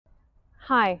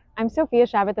Hi, I'm Sophia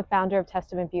Chabbott, the founder of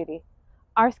Testament Beauty.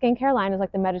 Our skincare line is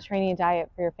like the Mediterranean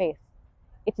diet for your face.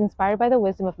 It's inspired by the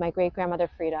wisdom of my great-grandmother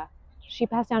Frida. She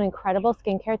passed down incredible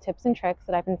skincare tips and tricks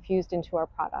that I've infused into our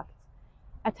products.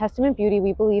 At Testament Beauty,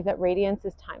 we believe that radiance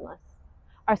is timeless.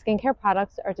 Our skincare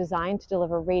products are designed to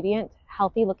deliver radiant,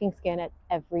 healthy-looking skin at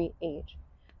every age.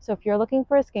 So if you're looking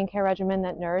for a skincare regimen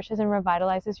that nourishes and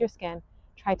revitalizes your skin,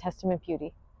 try Testament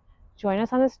Beauty. Join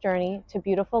us on this journey to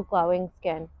beautiful, glowing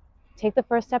skin. Take the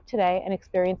first step today and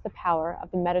experience the power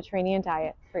of the Mediterranean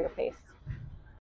diet for your face.